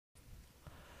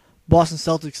Boston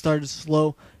Celtics started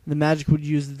slow, and the Magic would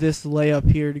use this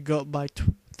layup here to go up by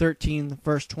 13 the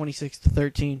first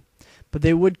 26-13. But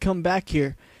they would come back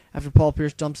here after Paul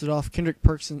Pierce dumps it off. Kendrick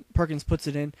Perkins puts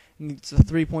it in, and it's a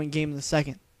three-point game in the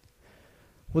second.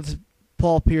 With his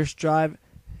Paul Pierce drive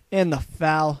and the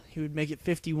foul, he would make it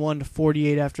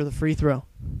 51-48 after the free throw.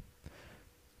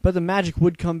 But the Magic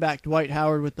would come back. Dwight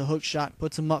Howard with the hook shot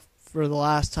puts him up for the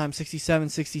last time,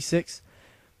 67-66.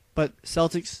 But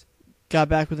Celtics got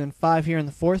back within 5 here in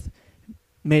the fourth,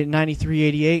 made it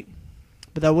 93-88.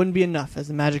 But that wouldn't be enough, as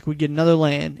the Magic would get another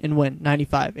lay-in and win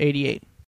 95-88.